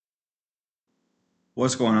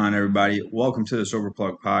What's going on, everybody? Welcome to the Sober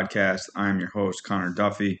Plug podcast. I'm your host, Connor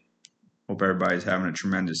Duffy. Hope everybody's having a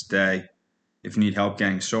tremendous day. If you need help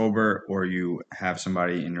getting sober or you have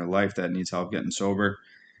somebody in your life that needs help getting sober,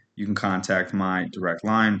 you can contact my direct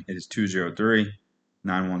line. It is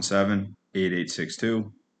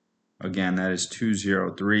 203-917-8862. Again, that is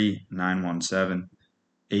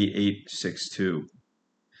 203-917-8862.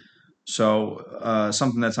 So,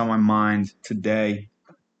 something that's on my mind today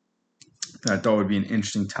that I thought would be an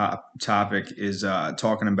interesting topic is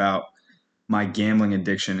talking about my gambling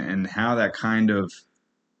addiction and how that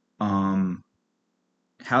um,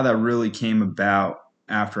 how that really came about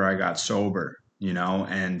after I got sober,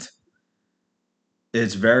 and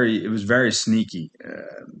it was very sneaky.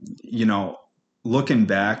 Looking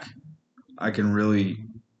back, I can really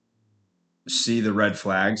see the red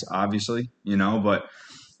flags, obviously, but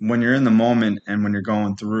when you're in the moment and when you're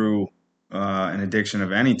going through an addiction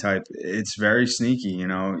of any type, it's very sneaky.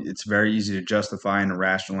 It's very easy to justify and to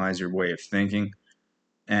rationalize your way of thinking,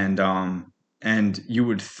 and you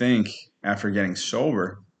would think after getting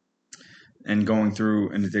sober and going through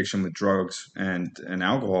an addiction with drugs and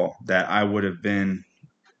alcohol that I would have been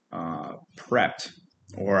prepped,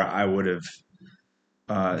 or I would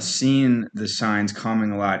have seen the signs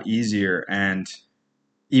coming a lot easier. And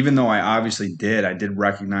even though I did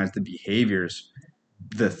recognize the behaviors.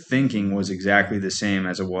 The thinking was exactly the same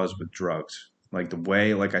as it was with drugs. Like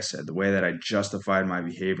I said, the way that I justified my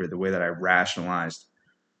behavior, the way that I rationalized,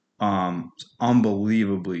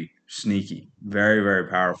 unbelievably sneaky, very, very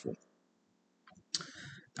powerful.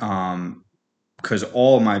 Because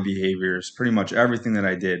all of my behaviors, pretty much everything that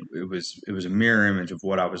I did, it was a mirror image of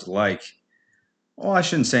what I was like. Well, I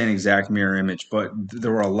shouldn't say an exact mirror image, but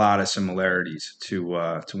there were a lot of similarities to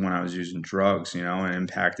when I was using drugs, and it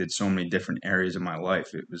impacted so many different areas of my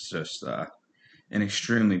life. It was just an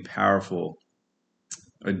extremely powerful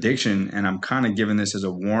addiction, and I'm kind of giving this as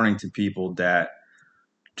a warning to people that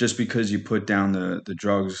just because you put down the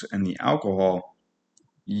drugs and the alcohol,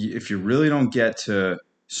 if you really don't get to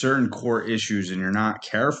certain core issues and you're not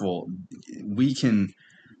careful, we can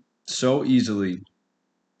so easily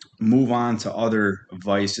move on to other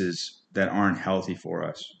vices that aren't healthy for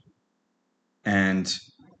us. And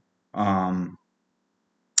um,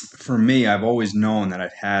 for me, I've always known that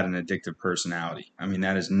I've had an addictive personality. I mean,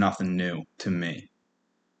 that is nothing new to me.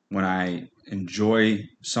 When I enjoy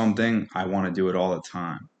something, I want to do it all the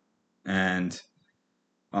time. And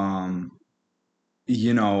um, I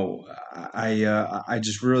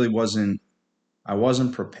just really wasn't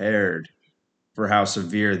prepared for how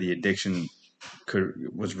severe the addiction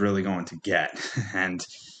was really going to get. And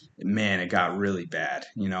man, it got really bad.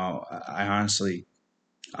 I honestly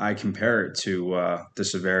I compare it to the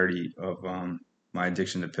severity of my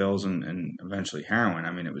addiction to pills and eventually heroin.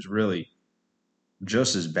 I mean, it was really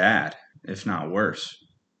just as bad, if not worse,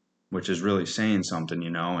 which is really saying something.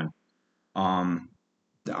 And um,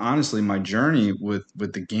 honestly, my journey with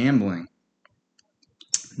the gambling,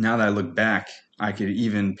 now that I look back, I could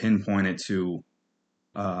even pinpoint it to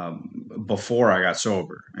before I got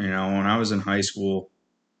sober. When I was in high school,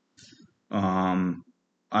 um,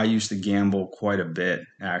 I used to gamble quite a bit.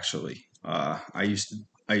 Actually, I used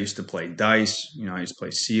to play dice. I used to play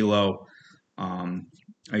CeeLo. Um,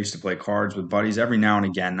 I used to play cards with buddies every now and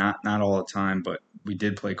again, not all the time, but we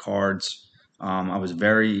did play cards. I was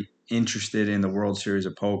very interested in the World Series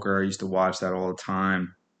of Poker. I used to watch that all the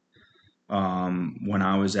time. When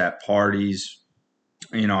I was at parties,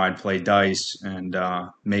 I'd play dice and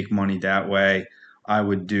make money that way. I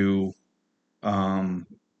would do um,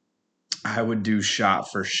 I would do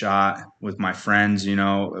shot for shot with my friends.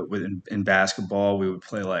 In basketball, we would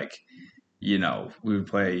play we would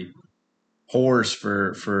play horse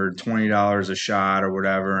for $20 a shot or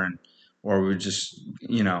whatever, and or we would just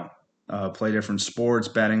play different sports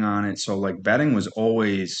betting on it. So like betting was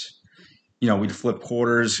always, we'd flip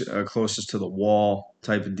quarters closest to the wall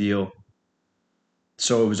type of deal.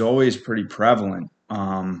 So it was always pretty prevalent.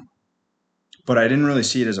 But I didn't really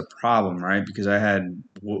see it as a problem, right? Because I had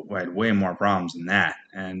way more problems than that.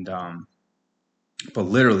 And but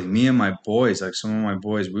literally, me and my boys, like some of my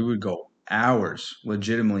boys, we would go hours,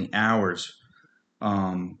 legitimately hours,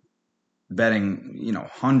 um, betting,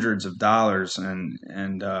 hundreds of dollars,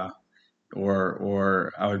 and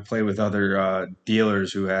or I would play with other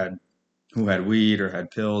dealers who had weed or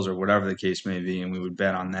had pills or whatever the case may be, and we would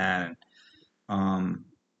bet on that. And um,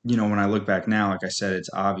 when I look back now, like I said, it's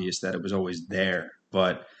obvious that it was always there,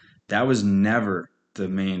 but that was never the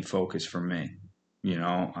main focus for me.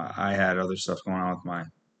 I had other stuff going on with my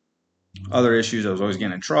other issues. I was always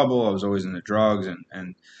getting in trouble. I was always into drugs,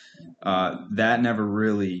 and that never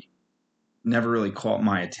really never really caught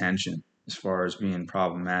my attention as far as being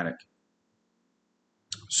problematic.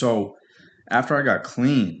 So after I got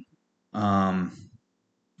clean, um,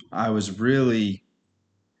 I was really,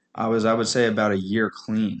 I would say about a year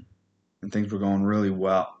clean, and things were going really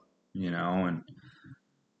well, and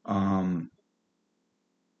um,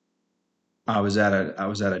 I was at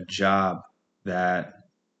a job that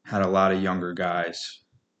had a lot of younger guys.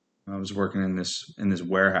 I was working in this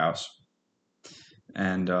warehouse,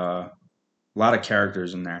 and a lot of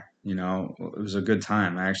characters in there. It was a good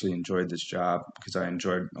time. I actually enjoyed this job because I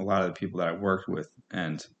enjoyed a lot of the people that I worked with,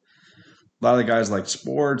 and a lot of the guys liked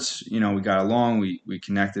sports. We got along. We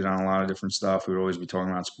connected on a lot of different stuff. We would always be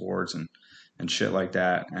talking about sports and shit like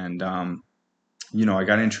that. And I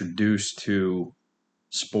got introduced to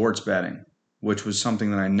sports betting, which was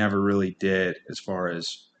something that I never really did as far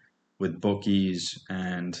as with bookies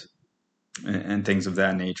and things of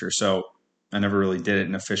that nature. So I never really did it in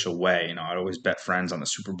an official way. I'd always bet friends on the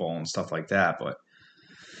Super Bowl and stuff like that, but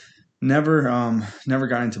never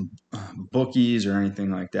got into bookies or anything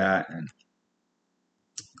like that. And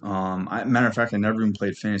matter of fact, I never even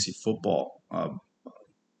played fantasy football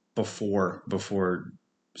before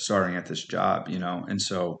starting at this job. And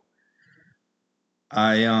so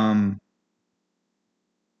I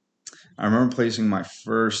I remember placing my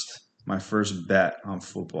first bet on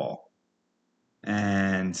football,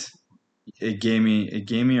 and it gave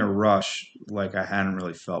me a rush like I hadn't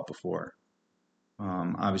really felt before.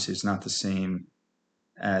 Obviously, it's not the same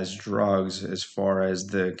as drugs as far as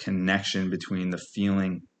the connection between the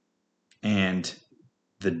feeling and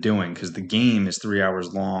the doing, because the game is 3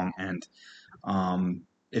 hours long, and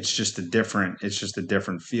it's just a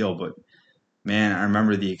different feel. But man, I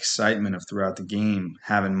remember the excitement of throughout the game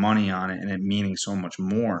having money on it and it meaning so much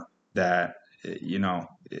more that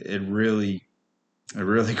it really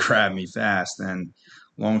grabbed me fast. And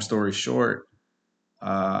long story short,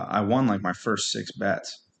 I won like my first six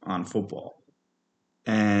bets on football,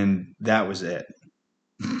 and that was it.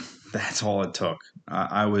 That's all it took.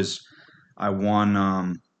 I won.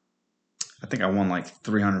 I think I won like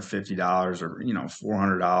 $350 or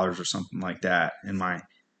 $400 or something like that in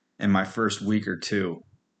my first week or two,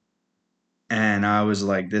 and I was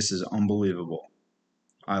like, this is unbelievable.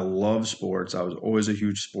 I love sports. I was always a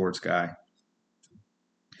huge sports guy.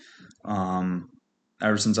 Um,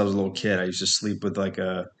 Ever since I was a little kid, I used to sleep with like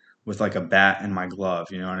a bat in my glove.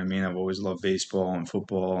 You know what I mean? I've always loved baseball and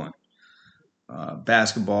football and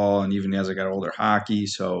basketball, and even as I got older, hockey.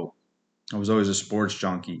 So I was always a sports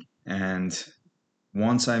junkie. And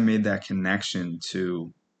once I made that connection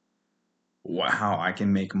to, wow, I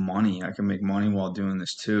can make money. I can make money while doing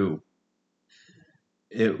this too.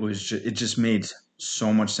 It just made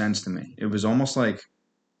so much sense to me. It was almost like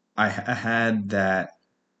I had that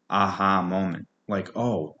aha moment, like,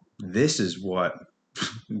 oh, this is what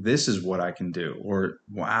I can do, or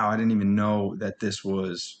wow, I didn't even know that this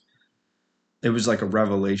was. It was like a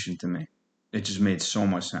revelation to me. It just made so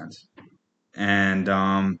much sense, and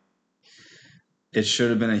it should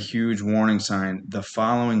have been a huge warning sign. The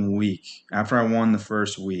following week, after I won the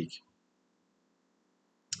first week,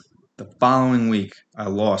 the following week I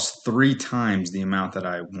lost three times the amount that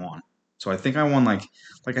I won. So I think I won like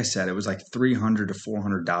I said, it was like $300 to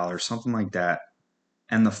 $400, something like that.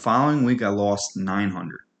 And the following week I lost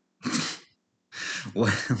 900.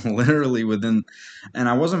 Literally within, and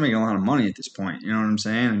I wasn't making a lot of money at this point. You know what I'm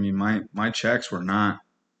saying? I mean, my checks were not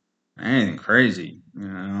anything crazy.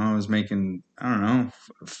 I was making, I don't know,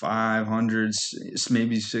 500,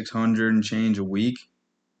 maybe 600 and change a week.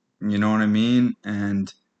 You know what I mean?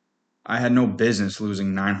 And I had no business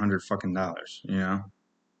losing 900 fucking dollars.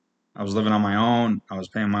 I was living on my own. I was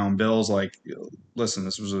paying my own bills. Like, listen,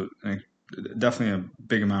 this was definitely a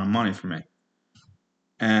big amount of money for me.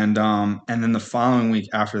 And then the following week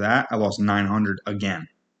after that, I lost 900 again.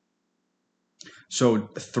 So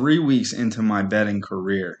 3 weeks into my betting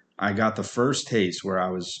career, I got the first taste where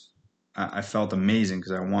I felt amazing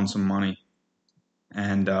because I won some money,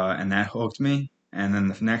 and that hooked me. And then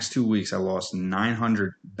the next 2 weeks, I lost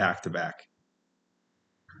 900 back to back.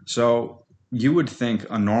 So you would think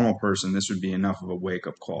a normal person, this would be enough of a wake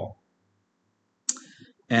up call,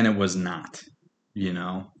 and it was not.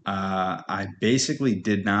 I basically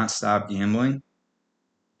did not stop gambling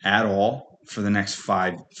at all for the next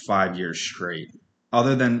five years straight,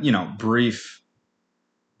 other than brief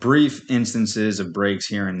instances of breaks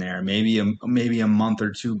here and there, maybe a month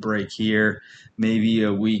or two break here, maybe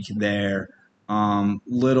a week there,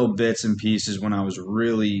 little bits and pieces when I was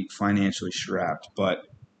really financially strapped. But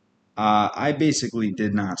I basically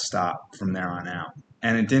did not stop from there on out,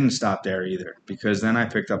 and it didn't stop there either because then I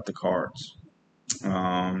picked up the cards.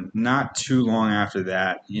 Not too long after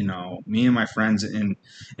that, me and my friends in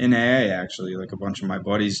AA, actually, like a bunch of my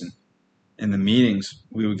buddies, and in the meetings,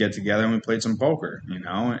 we would get together and we played some poker,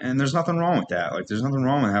 and there's nothing wrong with that. Like, there's nothing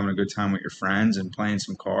wrong with having a good time with your friends and playing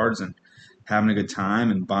some cards and having a good time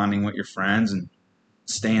and bonding with your friends and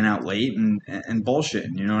staying out late and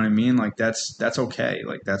bullshitting. You know what I mean? Like, that's okay.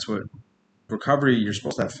 Like, that's what recovery. You're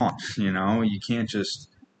supposed to have fun. You can't just.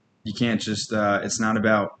 It's not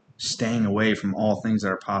about staying away from all things that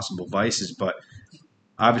are possible vices, but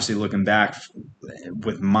obviously, looking back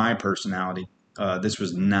with my personality, this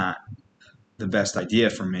was not the best idea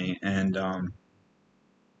for me. And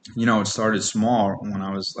it started small when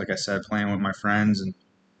I was, like I said, playing with my friends,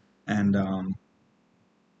 and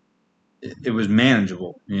it was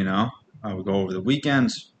manageable. I would go over the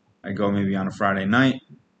weekends. I'd go maybe on a Friday night.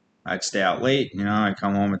 I'd stay out late. I'd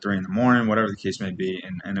come home at 3 in the morning, whatever the case may be,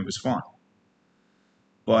 and it was fun.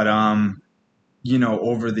 But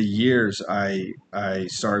over the years, I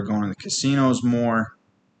started going to the casinos more.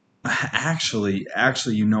 Actually,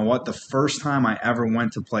 you know what? The first time I ever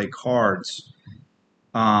went to play cards,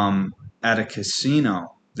 at a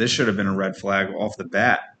casino, this should have been a red flag off the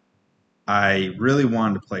bat. I really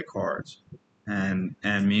wanted to play cards, and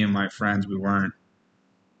me and my friends,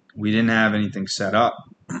 we didn't have anything set up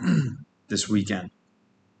this weekend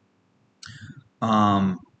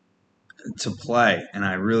um, to play, and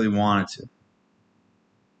I really wanted to.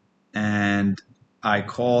 And I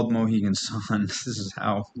called Mohegan Sun. This is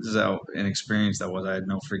how inexperienced I was. I had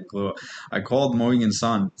no freaking clue. I called Mohegan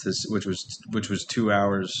Sun, which was 2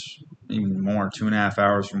 hours, even more, 2.5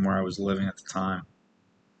 hours from where I was living at the time.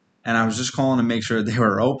 And I was just calling to make sure they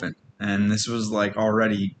were open. And this was like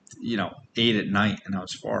already, 8 at night, and I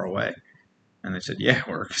was far away. And they said, "Yeah,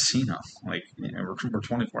 we're a casino. Like, we're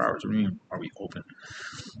 24 hours. What do you mean, are we open?"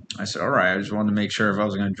 I said, "All right." I just wanted to make sure if I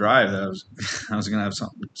was going to drive, that I was I was going to have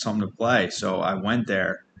something to play. So I went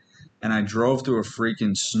there, and I drove through a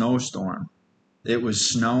freaking snowstorm. It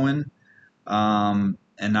was snowing, and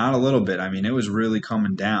not a little bit. I mean, it was really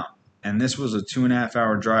coming down. And this was a 2.5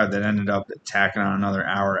 hour drive that ended up tacking on another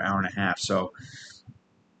hour, hour and a half. So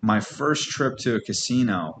my first trip to a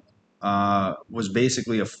casino was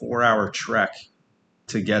basically a 4 hour trek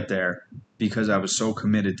to get there because I was so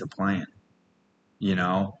committed to playing,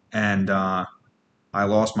 and I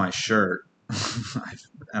lost my shirt.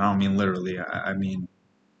 I don't mean literally. I mean,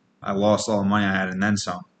 I lost all the money I had and then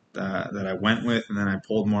some that I went with, and then I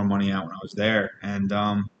pulled more money out when I was there. And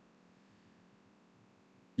that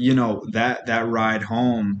ride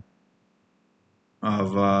home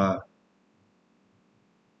of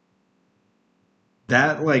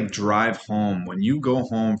that like drive home when you go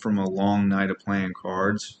home from a long night of playing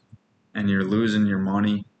cards and you're losing your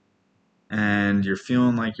money and you're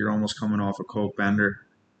feeling like you're almost coming off a coke bender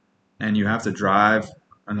and you have to drive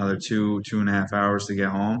another 2.5 hours to get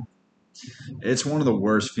home. It's one of the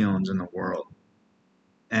worst feelings in the world.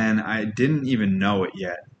 And I didn't even know it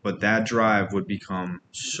yet, but that drive would become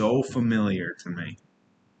so familiar to me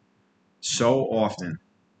so often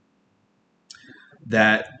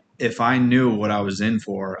that if I knew what I was in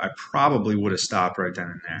for, I probably would have stopped right then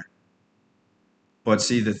and there. But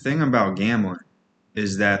see, the thing about gambling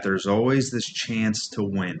is that there's always this chance to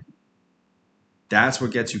win. That's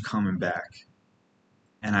what gets you coming back.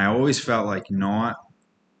 And I always felt like,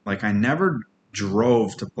 like I never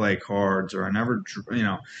drove to play cards, or I never,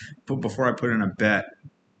 before I put in a bet,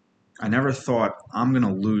 I never thought I'm going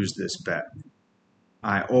to lose this bet.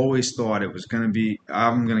 I always thought it was going to be,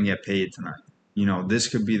 I'm going to get paid tonight. This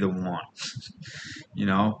could be the one.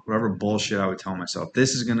 Whatever bullshit I would tell myself.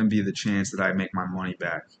 This is going to be the chance that I make my money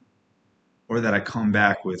back, or that I come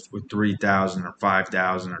back with 3,000 or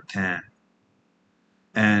 5,000 or 10.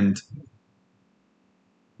 And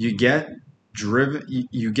you get driven,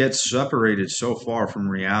 you get separated so far from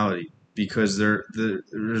reality because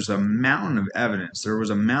there's a mountain of evidence. There was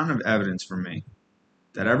a mountain of evidence for me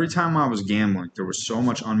that every time I was gambling, there was so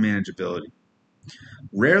much unmanageability.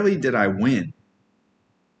 Rarely did I win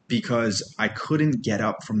because I couldn't get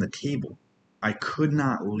up from the table. I could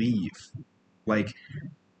not leave. Like,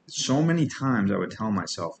 so many times I would tell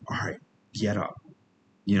myself, "All right, get up.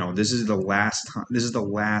 This is the last time. This is the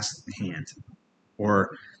last hand,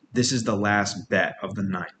 or this is the last bet of the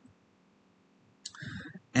night."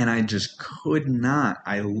 And I just could not.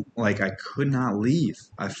 I could not leave.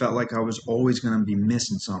 I felt like I was always going to be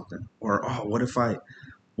missing something. Or, oh, what if I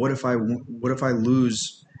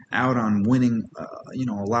lose out on winning,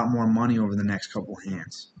 a lot more money over the next couple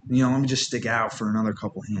hands? Let me just stick out for another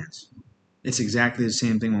couple hands. It's exactly the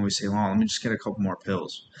same thing when we say, "Oh, let me just get a couple more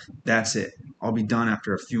pills. That's it. I'll be done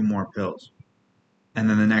after a few more pills." And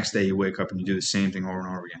then the next day you wake up and you do the same thing over and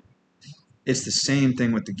over again. It's the same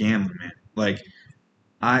thing with the gambling, man. Like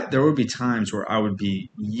there would be times where I would be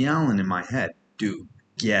yelling in my head, dude,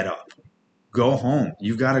 get up. Go home.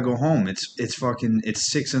 You gotta go home. It's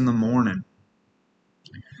 6 in the morning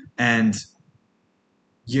and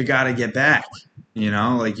you gotta get back.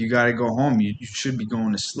 Like you gotta go home. You should be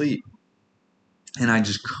going to sleep. And I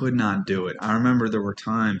just could not do it. I remember there were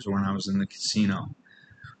times when I was in the casino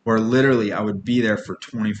where literally I would be there for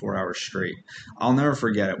 24 hours straight. I'll never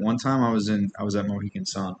forget it. One time I was at Mohegan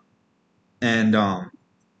Sun and I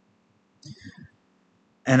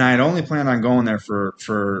had only planned on going there for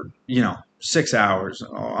 6 hours.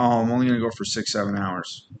 Oh, I'm only gonna go for 6 7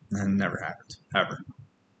 hours, and it never happened ever.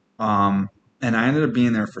 Um, and I ended up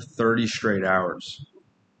being there for 30 straight hours.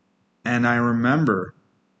 And I remember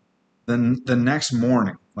the next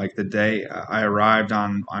morning, like the day I arrived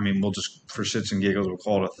on, I mean, we'll just for shits and giggles, we'll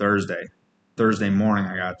call it a Thursday. Thursday morning,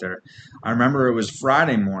 I got there. I remember it was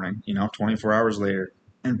Friday morning, 24 hours later,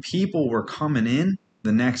 and people were coming in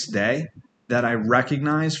the next day that I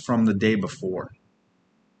recognized from the day before.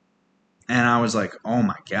 And I was like, oh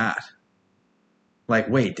my God. Like,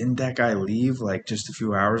 wait, didn't that guy leave like just a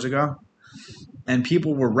few hours ago? And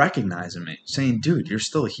people were recognizing me, saying, dude, you're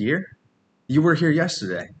still here? You were here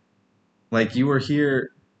yesterday. Like you were here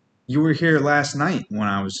last night when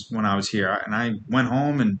I was here. And I went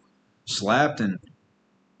home and slept and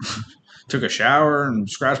took a shower and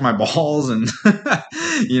scratched my balls and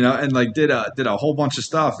and like did a whole bunch of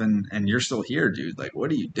stuff and you're still here, dude. Like what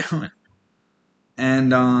are you doing?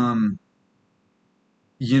 And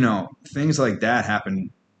things like that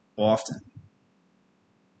happen often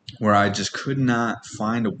where I just could not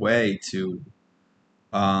find a way to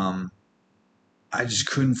um I just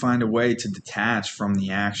couldn't find a way to detach from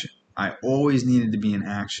the action. I always needed to be in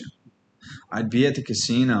action. I'd be at the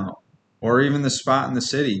casino or even the spot in the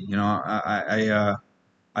city. I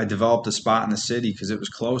developed a spot in the city because it was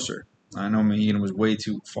closer. I know Mohegan was way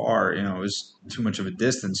too far. It was too much of a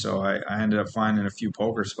distance. So I ended up finding a few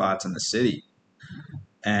poker spots in the city,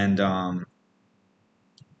 and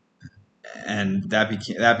that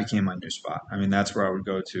became my new spot. I mean, that's where I would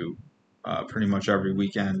go to pretty much every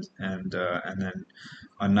weekend, and then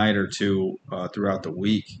a night or two throughout the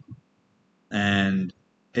week. And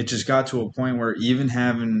it just got to a point where even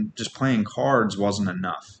having just playing cards wasn't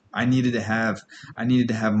enough. I needed to have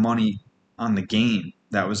money on the game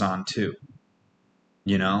that was on too.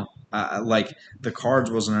 Like the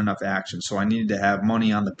cards wasn't enough action, so I needed to have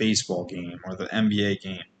money on the baseball game or the NBA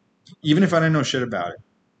game, even if I didn't know shit about it.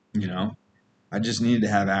 You know, I just needed to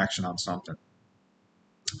have action on something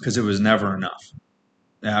because it was never enough,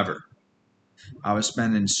 ever. I was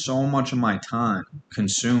spending so much of my time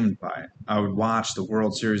consumed by it. I would watch the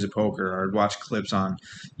World Series of Poker, or I'd watch clips on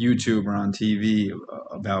YouTube or on TV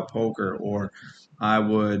about poker, or I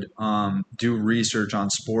would do research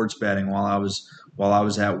on sports betting while I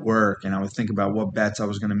was at work, and I would think about what bets I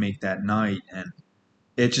was going to make that night, and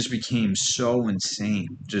it just became so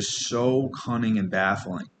insane, just so cunning and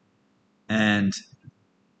baffling. And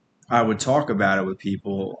I would talk about it with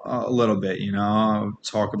people a little bit, I would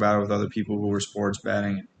talk about it with other people who were sports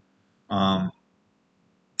betting. Um,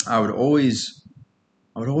 I would always,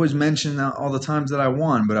 I would always mention all the times that I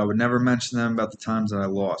won, but I would never mention them about the times that I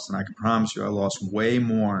lost. And I can promise you, I lost way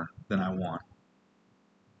more than I won.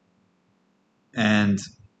 And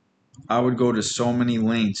I would go to so many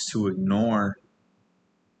lengths to ignore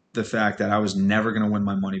the fact that I was never going to win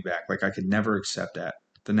my money back. Like I could never accept that.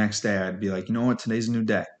 The next day, I'd be like, you know what? Today's a new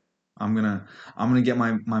day. I'm gonna get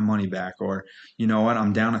my money back, or you know what?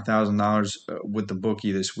 I'm down $1,000 with the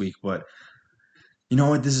bookie this week, but you know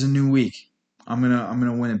what? This is a new week. I'm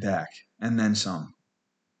gonna win it back, and then some.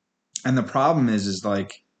 And the problem is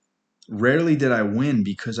like rarely did I win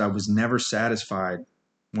because I was never satisfied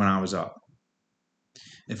when I was up.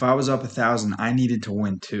 If I was up 1,000, I needed to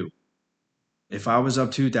win two. If I was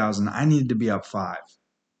up 2,000, I needed to be up five.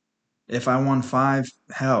 If I won five,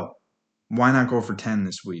 hell, why not go for 10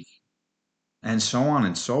 this week? And so on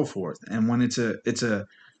and so forth. And when it's a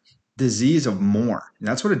disease of more.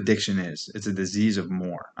 That's what addiction is. It's a disease of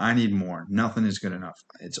more. I need more. Nothing is good enough.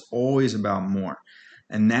 It's always about more.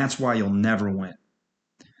 And that's why you'll never win.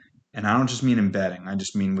 And I don't just mean in betting. I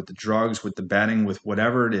just mean with the drugs, with the betting, with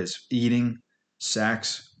whatever it is, eating,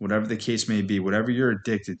 sex, whatever the case may be, whatever you're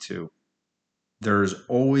addicted to, there's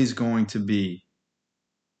always going to be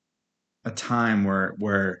a time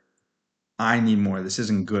where I need more. This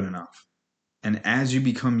isn't good enough. And as you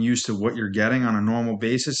become used to what you're getting on a normal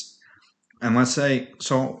basis, and let's say,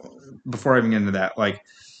 so before I even get into that, like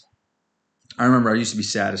I remember I used to be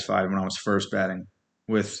satisfied when I was first betting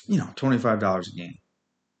with, $25 a game.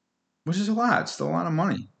 which is a lot. It's still a lot of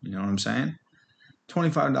money. You know what I'm saying?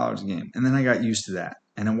 $25 a game. And then I got used to that.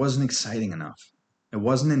 And it wasn't exciting enough. It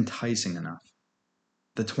wasn't enticing enough.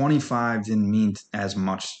 The 25 didn't mean as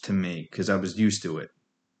much to me because I was used to it.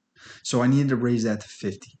 So I needed to raise that to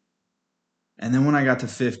 50. And then when I got to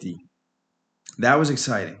 50, that was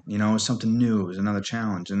exciting. You know, it was something new. It was another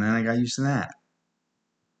challenge. And then I got used to that.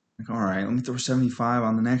 Like, all right, let me throw 75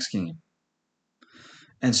 on the next game.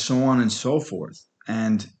 And so on and so forth.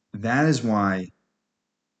 And that is why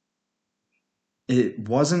it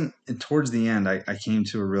wasn't, towards the end, I came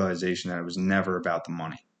to a realization that it was never about the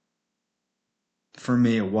money. For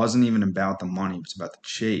me, it wasn't even about the money, it was about the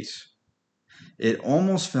chase. It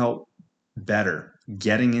almost felt better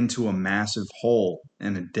getting into a massive hole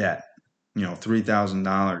in a debt,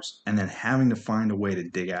 $3,000, and then having to find a way to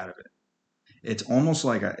dig out of it. It's almost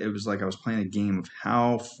like it was like I was playing a game of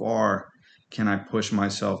how far can I push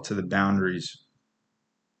myself to the boundaries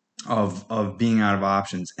of being out of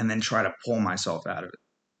options and then try to pull myself out of it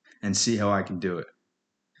and see how I can do it.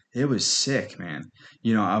 It was sick, man.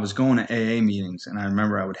 I was going to AA meetings and I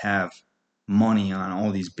remember I would have money on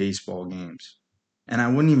all these baseball games and I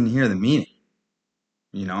wouldn't even hear the meeting.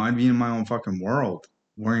 I'd be in my own fucking world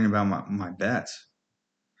worrying about my bets.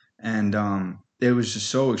 And it was just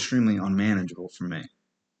so extremely unmanageable for me.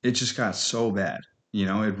 It just got so bad.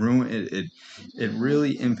 It ruined it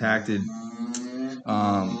really impacted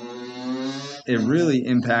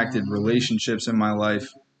relationships in my life,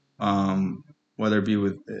 whether it be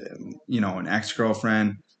with an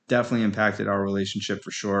ex-girlfriend. Definitely impacted our relationship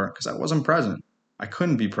for sure because I wasn't present. I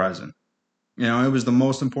couldn't be present. It was the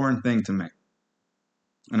most important thing to me.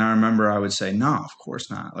 And I remember I would say, no, of course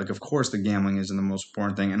not. Like, of course the gambling isn't the most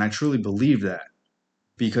important thing. And I truly believed that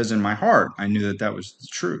because in my heart, I knew that that was the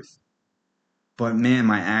truth. But man,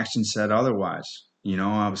 my actions said otherwise.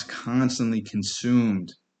 I was constantly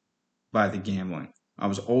consumed by the gambling. I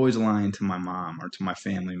was always lying to my mom or to my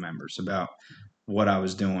family members about what I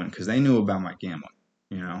was doing because they knew about my gambling.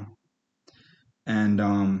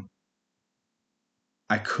 And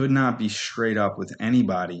I could not be straight up with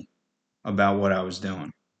anybody about what I was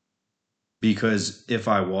doing because if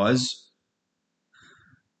I was,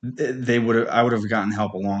 I would have gotten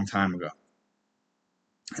help a long time ago.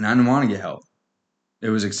 And I didn't want to get help. It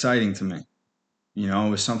was exciting to me. It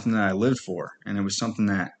was something that I lived for, and it was something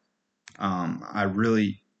that I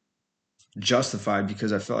really justified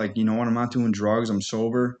because I felt like, you know what, I'm not doing drugs, I'm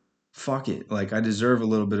sober. Fuck it. Like I deserve a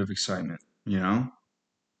little bit of excitement.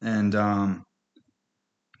 And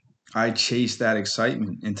I chased that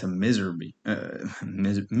excitement into misery,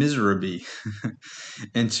 misery,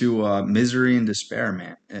 into misery and despair,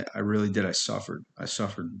 man. I really did. I suffered. I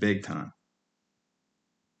suffered big time.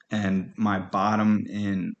 And my bottom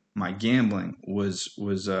in my gambling was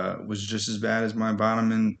just as bad as my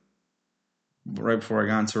bottom in right before I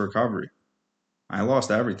got into recovery. I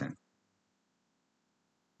lost everything.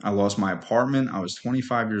 I lost my apartment. I was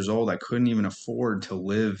 25 years old. I couldn't even afford to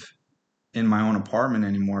live in my own apartment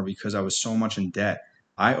anymore because I was so much in debt.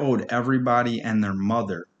 I owed everybody and their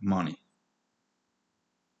mother money.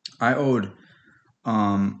 I owed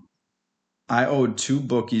um I owed two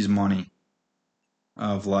bookies money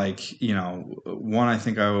of like, one I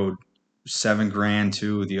think I owed 7 grand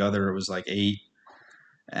to, the other it was like 8.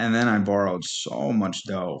 And then I borrowed so much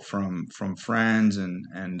dough from friends and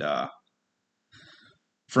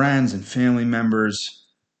family members,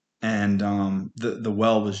 and the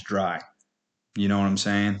well was dry. You know what I'm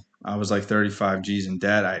saying? I was like 35 G's in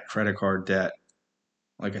debt. I had credit card debt.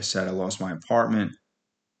 Like I said, I lost my apartment.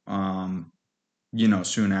 Um,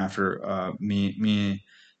 soon after me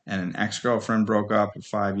and an ex-girlfriend broke up for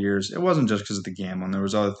 5 years. It wasn't just because of the gambling. There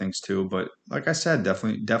was other things too, but like I said,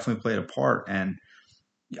 definitely played a part. And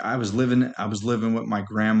I was living with my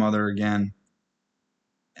grandmother again,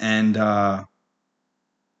 and I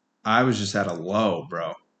was just at a low,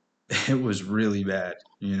 bro. It was really bad.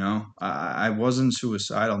 I wasn't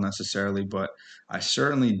suicidal necessarily, but I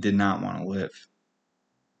certainly did not want to live.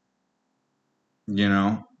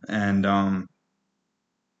 And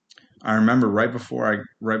I remember right before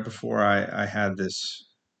I had this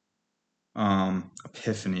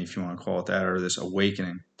epiphany, if you want to call it that, or this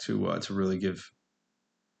awakening to really give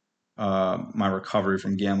my recovery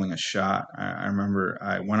from gambling a shot. I remember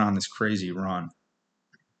I went on this crazy run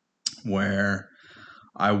where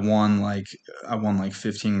I won like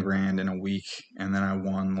 15 grand in a week, and then I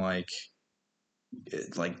won like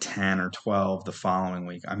 10 or 12 the following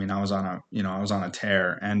week. I mean, I was on a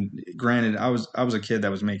tear. And granted, I was a kid that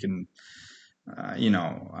was making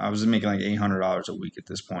I was making like $800 a week at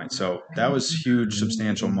this point. So that was huge,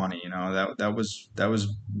 substantial money. That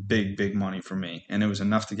was big money for me, and it was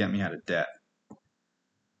enough to get me out of debt.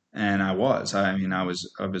 And I was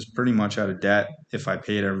pretty much out of debt if I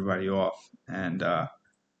paid everybody off. And I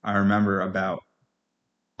remember about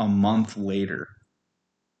a month later,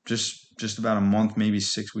 just about a month, maybe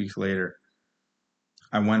 6 weeks later,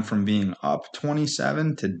 I went from being up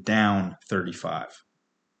 27 to down 35.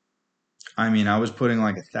 I was putting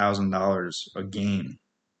like $1,000 a game.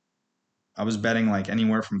 I was betting like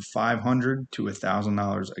anywhere from 500 to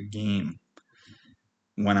 $1,000 a game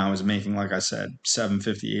when I was making, like I said,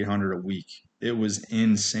 750, 800 a week. It was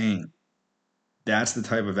insane. That's the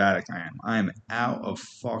type of addict I am. I am out of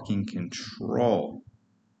fucking control.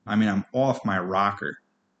 I'm off my rocker.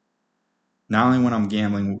 Not only when I'm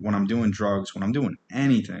gambling, when I'm doing drugs, when I'm doing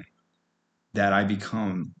anything that I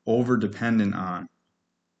become over dependent on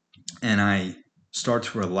and I start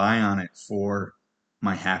to rely on it for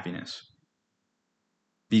my happiness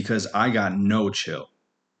because I got no chill.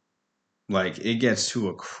 Like it gets to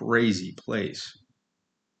a crazy place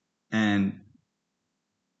and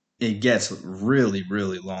it gets really,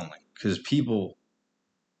 really lonely because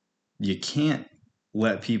you can't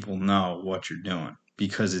let people know what you're doing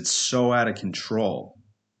because it's so out of control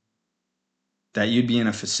that you'd be in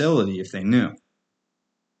a facility if they knew.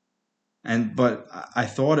 But I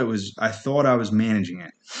thought I was managing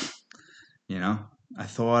it, you know? I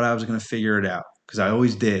thought I was going to figure it out because I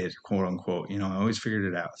always did, quote unquote. I always figured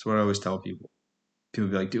it out. That's what I always tell people. People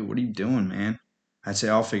be like, dude, what are you doing, man? I'd say,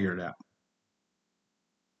 I'll figure it out.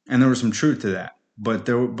 And there was some truth to that, but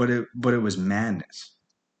it was madness.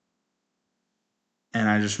 And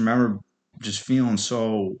I just remember just feeling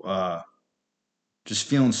so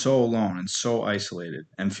alone and so isolated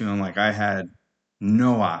and feeling like I had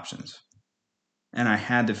no options. And I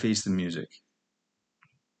had to face the music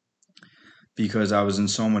because I was in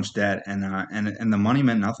so much debt and the money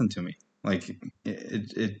meant nothing to me. Like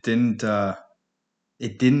it didn't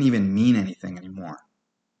even mean anything anymore.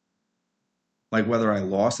 Like whether I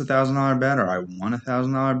lost $1,000 bet or I won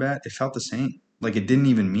 $1,000 bet, it felt the same. Like it didn't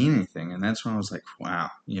even mean anything. And that's when I was like, wow,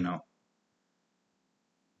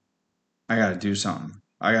 I got to do something.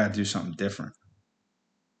 I got to do something different.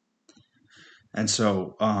 And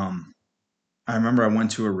so I remember I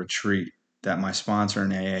went to a retreat that my sponsor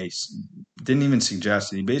in AA didn't even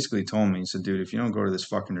suggest it. He basically told me, he said, dude, if you don't go to this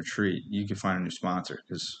fucking retreat, you can find a new sponsor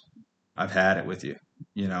because I've had it with you.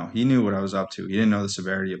 He knew what I was up to. He didn't know the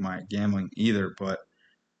severity of my gambling either, but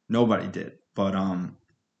nobody did. But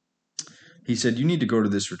he said, you need to go to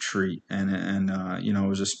this retreat. And it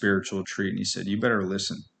was a spiritual retreat. And he said, you better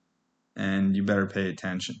listen and you better pay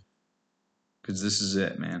attention because this is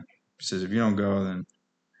it, man. He says, if you don't go, then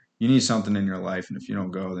you need something in your life. And if you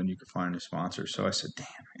don't go, then you can find a sponsor. So I said, damn,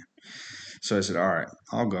 man. So I said, all right,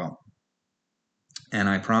 I'll go. And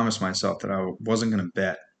I promised myself that I wasn't going to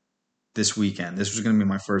bet this weekend. This was going to be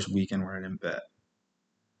my first weekend where I didn't bet.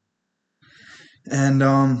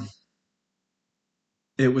 And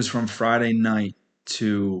it was from Friday night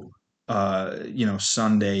to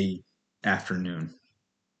Sunday afternoon,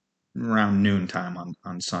 around noon time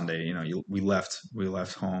on Sunday. We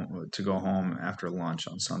left home to go home after lunch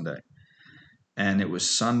on Sunday, and it was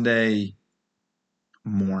Sunday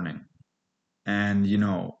morning. And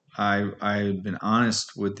I had been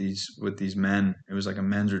honest with these men. It was like a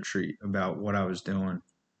men's retreat about what I was doing.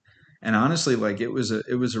 And honestly, like it was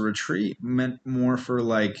a retreat meant more for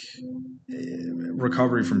like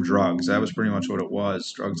recovery from drugs. That was pretty much what it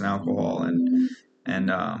was: drugs and alcohol,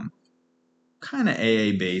 and kind of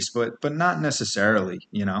AA based, but not necessarily.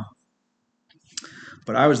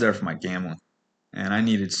 But I was there for my gambling, and I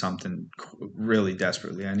needed something really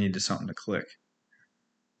desperately. I needed something to click,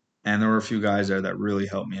 and there were a few guys there that really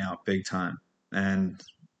helped me out big time, and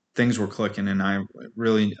things were clicking, and I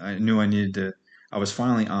knew I needed to. I was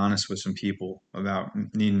finally honest with some people about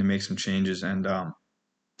needing to make some changes, and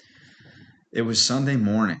it was Sunday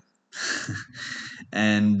morning,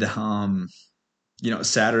 and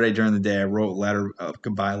Saturday during the day, I wrote a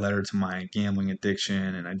goodbye letter to my gambling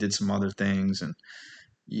addiction, and I did some other things, and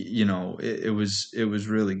it was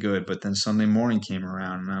really good. But then Sunday morning came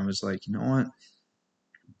around, and I was like, you know what?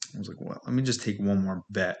 I was like, well, let me just take one more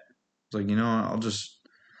bet. I was like, I'll just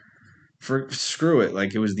screw it.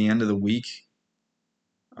 Like it was the end of the week.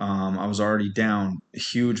 I was already down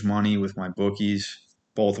huge money with my bookies,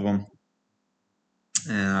 both of them.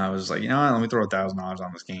 And I was like, let me throw $1,000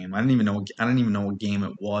 on this game. I didn't even know what game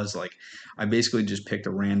it was. Like, I basically just picked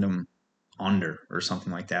a random under or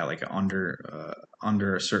something like that, like under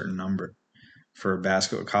a certain number for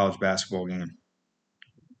a college basketball game.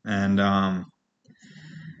 And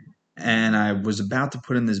And I was about to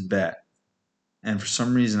put in this bet. And for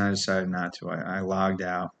some reason, I decided not to. I logged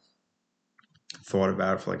out, thought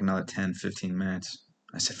about it for like another 10, 15 minutes.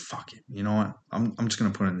 I said, fuck it. You know what? I'm just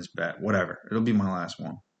going to put in this bet. Whatever. It'll be my last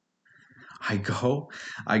one. I go,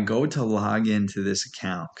 I go to log into this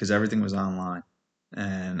account because everything was online.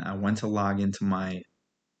 And I went to log into my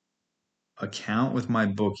account with my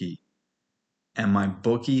bookie, and my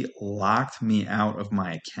bookie locked me out of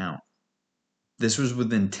my account. This was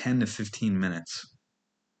within 10 to 15 minutes.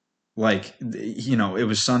 Like, it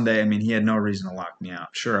was Sunday. I mean, he had no reason to lock me out.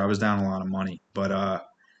 Sure, I was down a lot of money, but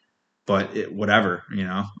whatever,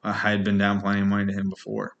 I had been down plenty of money to him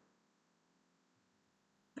before.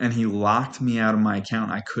 And he locked me out of my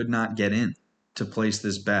account. I could not get in to place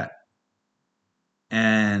this bet.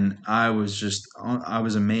 And I was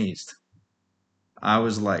amazed. I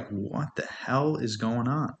was like, what the hell is going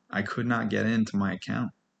on? I could not get into my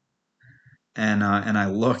account. And I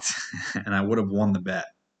looked, and I would have won the bet.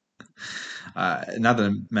 Not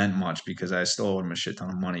that it meant much because I still owed him a shit ton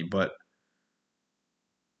of money, but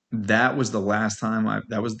that was the last time I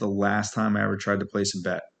ever tried to place a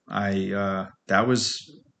bet. That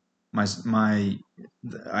was my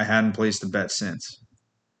I hadn't placed a bet since.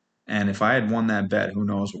 And if I had won that bet, who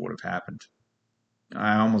knows what would have happened.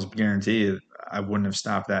 I almost guarantee you I wouldn't have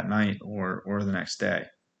stopped that night or the next day.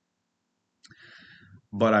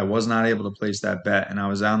 But I was not able to place that bet, and I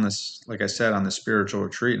was on this, like I said, on the spiritual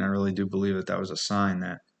retreat, and I really do believe that was a sign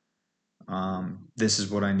that this is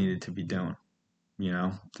what I needed to be doing.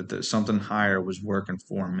 That something higher was working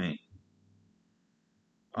for me.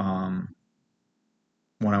 Um,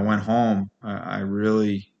 when I went home, I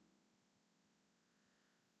really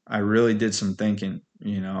did some thinking,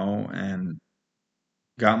 and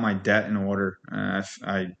got my debt in order.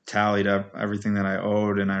 I tallied up everything that I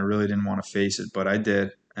owed, and I really didn't want to face it, but I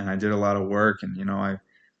did, and I did a lot of work. And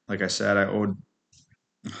like I said, I owed.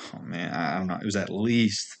 Oh man, I don't know. It was at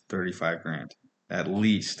least 35 grand, at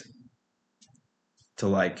least, to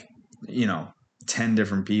like, you know, 10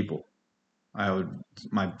 different people. I owed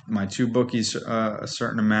my two bookies a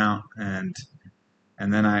certain amount, and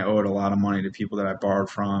then I owed a lot of money to people that I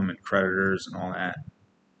borrowed from and creditors and all that.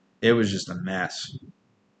 It was just a mess,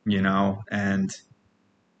 and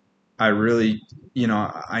I really,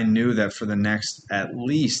 I knew that for at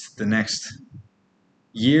least the next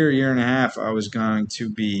year and a half, I was going to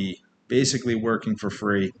be basically working for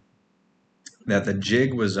free. That the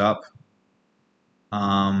jig was up.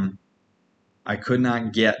 Um, I could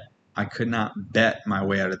not I could not bet my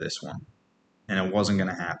way out of this one, and it wasn't going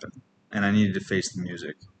to happen. And I needed to face the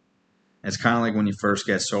music. It's kind of like when you first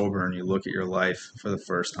get sober and you look at your life for the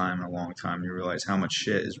first time in a long time, you realize how much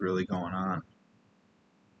shit is really going on.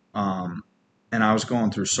 And I was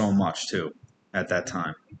going through so much too at that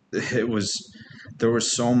time. There was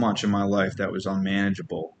so much in my life that was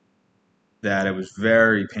unmanageable that it was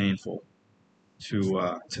very painful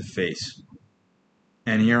to face.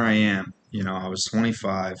 And here I am. I was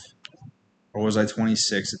 25, or was I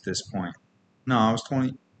 26 at this point? No, I was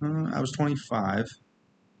 20. I was 25.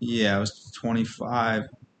 Yeah, I was 25,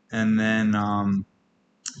 and then I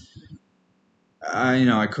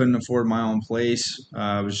couldn't afford my own place.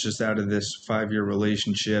 I was just out of this 5-year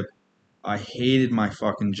relationship. I hated my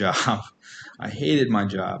fucking job. I hated my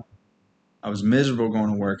job. I was miserable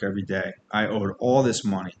going to work every day. I owed all this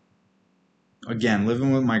money. Again,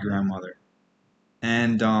 living with my grandmother.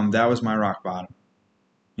 And that was my rock bottom.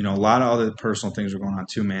 A lot of other personal things were going on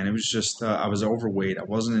too, man. It was just, I was overweight. I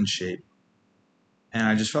wasn't in shape. And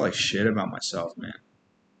I just felt like shit about myself, man.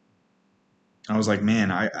 I was like, man,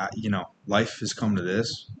 life has come to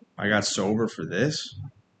this. I got sober for this.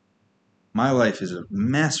 My life is a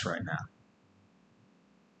mess right now.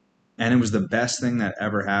 And it was the best thing that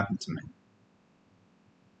ever happened to me.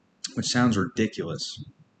 Which sounds ridiculous,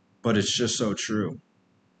 but it's just so true.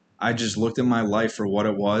 I just looked at my life for what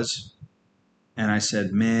it was, and I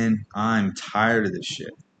said, man, I'm tired of this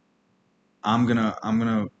shit.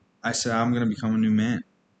 I said, I'm gonna become a new man.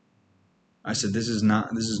 I said, this is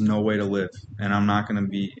no way to live, and I'm not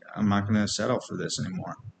gonna settle for this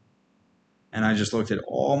anymore. And I just looked at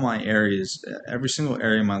all my areas, every single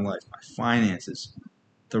area of my life, my finances,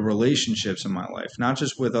 the relationships in my life, not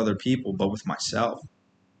just with other people, but with myself,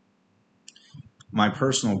 my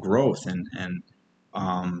personal growth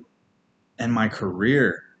um, and my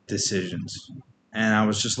career decisions. And I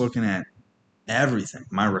was just looking at everything,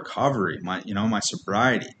 my recovery, my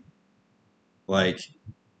sobriety. Like,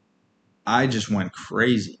 I just went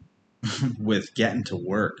crazy with getting to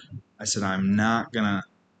work. I said, I'm not going to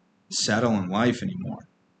settle in life anymore.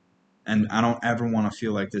 And I don't ever want to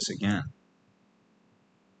feel like this again.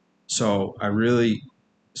 So I really,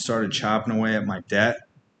 started chopping away at my debt,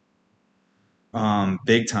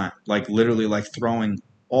 big time. Like literally, like throwing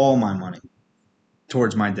all my money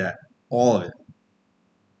towards my debt, all of it,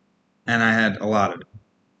 and I had a lot of it.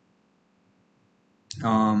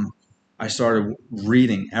 I started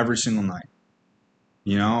reading every single night.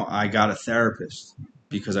 You know, I got a therapist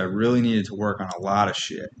because I really needed to work on a lot of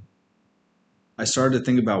shit. I started to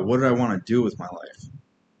think about what did I want to do with my life,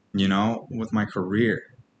 you know, with my career.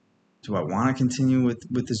 Do I want to continue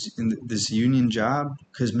with this union job?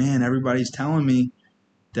 Because man, everybody's telling me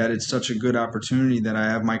that it's such a good opportunity that I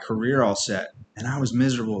have my career all set, and I was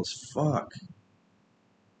miserable as fuck.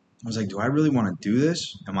 I was like, do I really want to do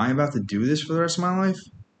this? Am I about to do this for the rest of my life?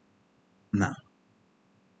 No,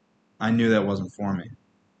 I knew that wasn't for me.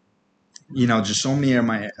 You know, just so many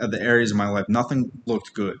of the areas of my life, nothing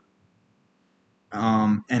looked good.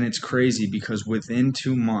 And it's crazy because within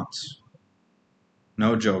 2 months,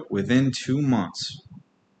 no joke, within 2 months,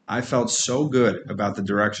 I felt so good about the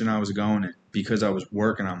direction I was going in because I was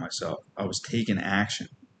working on myself. I was taking action.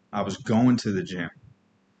 I was going to the gym.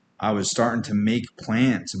 I was starting to make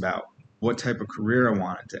plans about what type of career I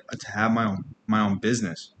wanted to have my own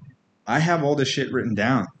business. I have all this shit written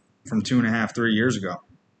down from 2.5, 3 years ago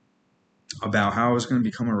about how I was going to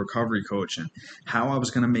become a recovery coach and how I was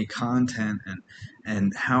going to make content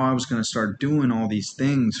and how I was going to start doing all these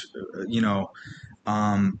things, you know,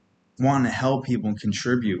 wanting to help people and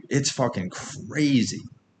contribute. It's fucking crazy.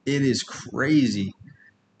 It is crazy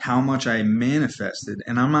how much I manifested.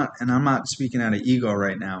 And I'm not speaking out of ego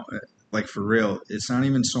right now. Like for real. It's not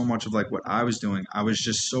even so much of like what I was doing. I was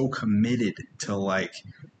just so committed to like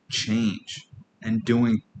change and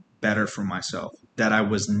doing better for myself that I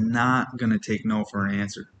was not going to take no for an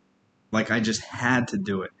answer. Like I just had to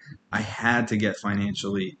do it. I had to get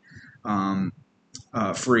financially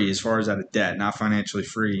free as far as out of debt, not financially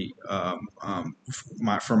free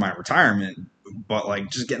for my retirement, but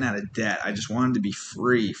like just getting out of debt. I just wanted to be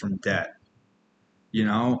free from debt. You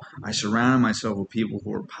know, I surrounded myself with people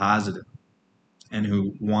who were positive and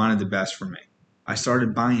who wanted the best for me. I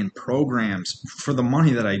started buying programs for the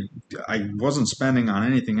money that I wasn't spending on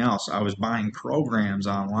anything else. I was buying programs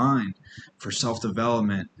online for self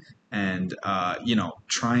development and you know,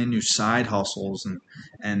 trying new side hustles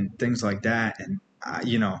and things like that, and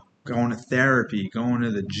you know, going to therapy, going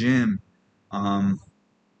to the gym, um,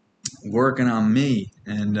 working on me,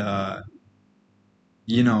 and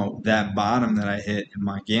you know, that bottom that I hit in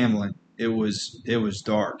my gambling, it was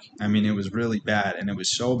dark. I mean, it was really bad, and it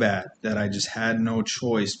was so bad that I just had no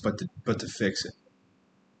choice but to fix it.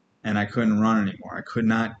 And I couldn't run anymore. I could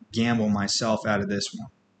not gamble myself out of this one.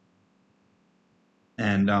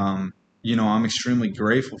 And you know, I'm extremely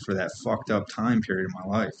grateful for that fucked up time period of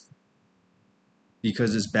my life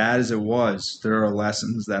because as bad as it was, there are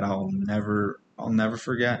lessons that I'll never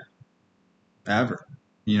forget ever.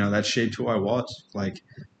 You know, that shaped who I was. Like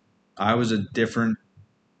I was a different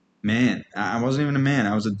man. I wasn't even a man.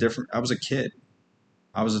 I was a kid.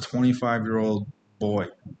 I was a 25-year-old boy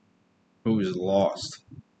who was lost.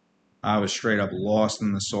 I was straight up lost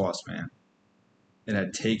in the sauce, man. It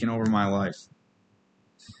had taken over my life.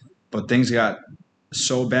 But things got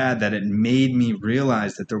so bad that it made me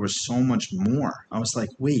realize that there was so much more. I was like,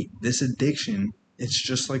 wait, this addiction, it's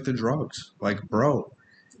just like the drugs. Like, bro,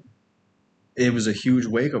 it was a huge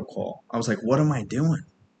wake up call. I was like, what am I doing?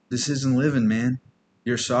 This isn't living, man.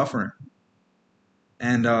 You're suffering.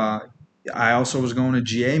 And I also was going to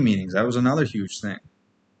GA meetings. That was another huge thing.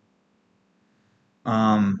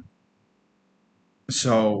 Um,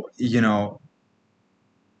 so, you know,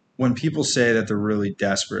 when people say that they're really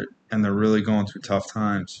desperate and they're really going through tough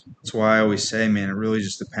times, that's why I always say, man, it really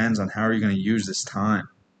just depends on how are you going to use this time.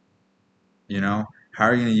 You know, how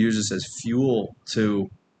are you going to use this as fuel to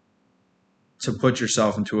put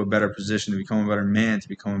yourself into a better position, to become a better man, to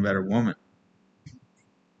become a better woman?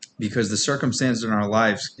 Because the circumstances in our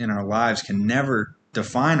lives can never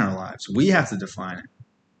define our lives. We have to define it.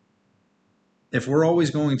 If we're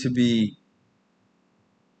always going to be,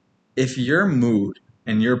 if your mood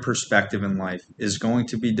and your perspective in life is going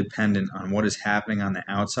to be dependent on what is happening on the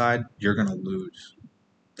outside, you're going to lose.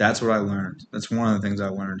 That's what I learned. That's one of the things I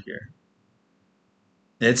learned here.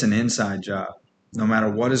 It's an inside job. No matter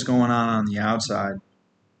what is going on the outside,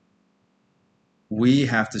 we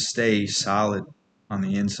have to stay solid on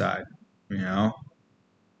the inside, you know?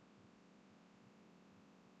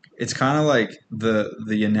 It's kind of like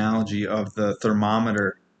the analogy of the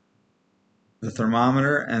thermometer and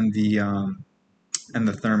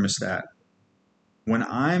the thermostat. When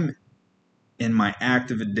I'm in my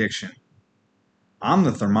active addiction, I'm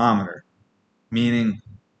the thermometer, meaning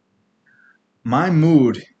my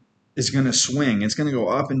mood is going to swing. It's going to go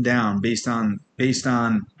up and down based on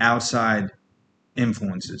outside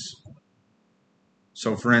influences.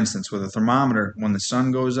 So, for instance, with a thermometer, when the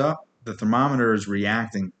sun goes up, the thermometer is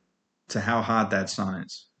reacting to how hot that sun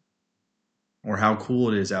is or how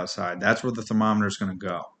cool it is outside. That's where the thermometer is going to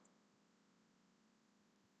go.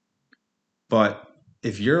 But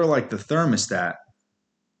if you're like the thermostat,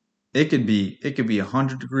 it could be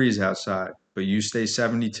 100 degrees outside, but you stay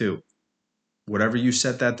 72. Whatever you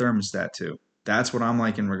set that thermostat to, that's what I'm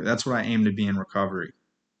like that's what I aim to be in recovery.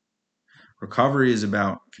 Recovery is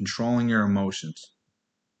about controlling your emotions,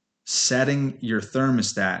 setting your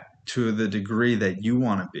thermostat to the degree that you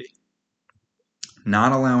want to be,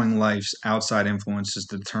 not allowing life's outside influences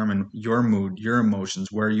to determine your mood, your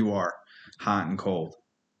emotions, where you are, hot and cold.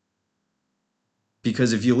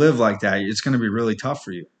 Because if you live like that, it's going to be really tough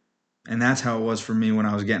for you. And that's how it was for me when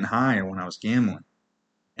I was getting high or when I was gambling.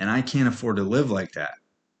 And I can't afford to live like that.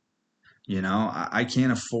 I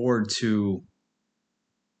can't afford to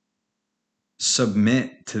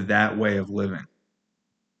submit to that way of living.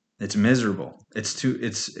 It's miserable.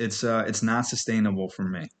 It's not sustainable for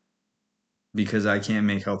me because I can't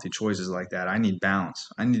make healthy choices like that. I need balance.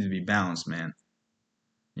 I need to be balanced, man.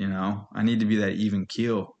 I need to be that even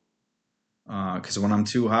keel. Because when I'm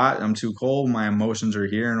too hot, I'm too cold. My emotions are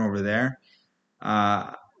here and over there.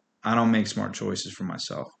 I don't make smart choices for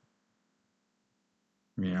myself.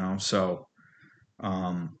 So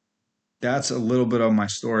that's a little bit of my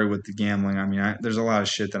story with the gambling. I mean, there's a lot of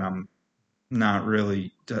shit that I'm not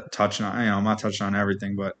really touching on. I'm not touching on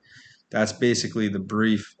everything, but that's basically the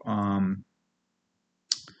brief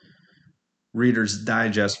Reader's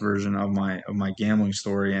Digest version of my gambling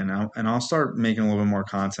story, and I'll start making a little bit more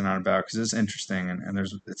content on about because it's interesting, and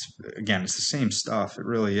it's the same stuff. It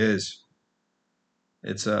really is.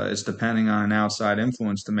 It's depending on an outside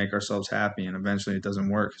influence to make ourselves happy, and eventually it doesn't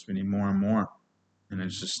work because we need more and more, and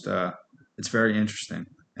it's just it's very interesting,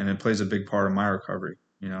 and it plays a big part of my recovery.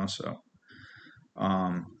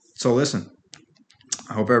 So listen,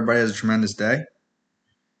 I hope everybody has a tremendous day.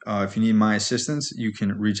 If you need my assistance, you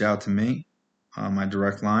can reach out to me. My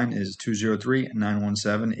direct line is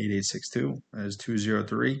 203-917-8862. That is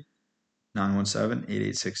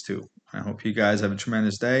 203-917-8862. I hope you guys have a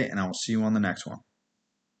tremendous day, and I will see you on the next one.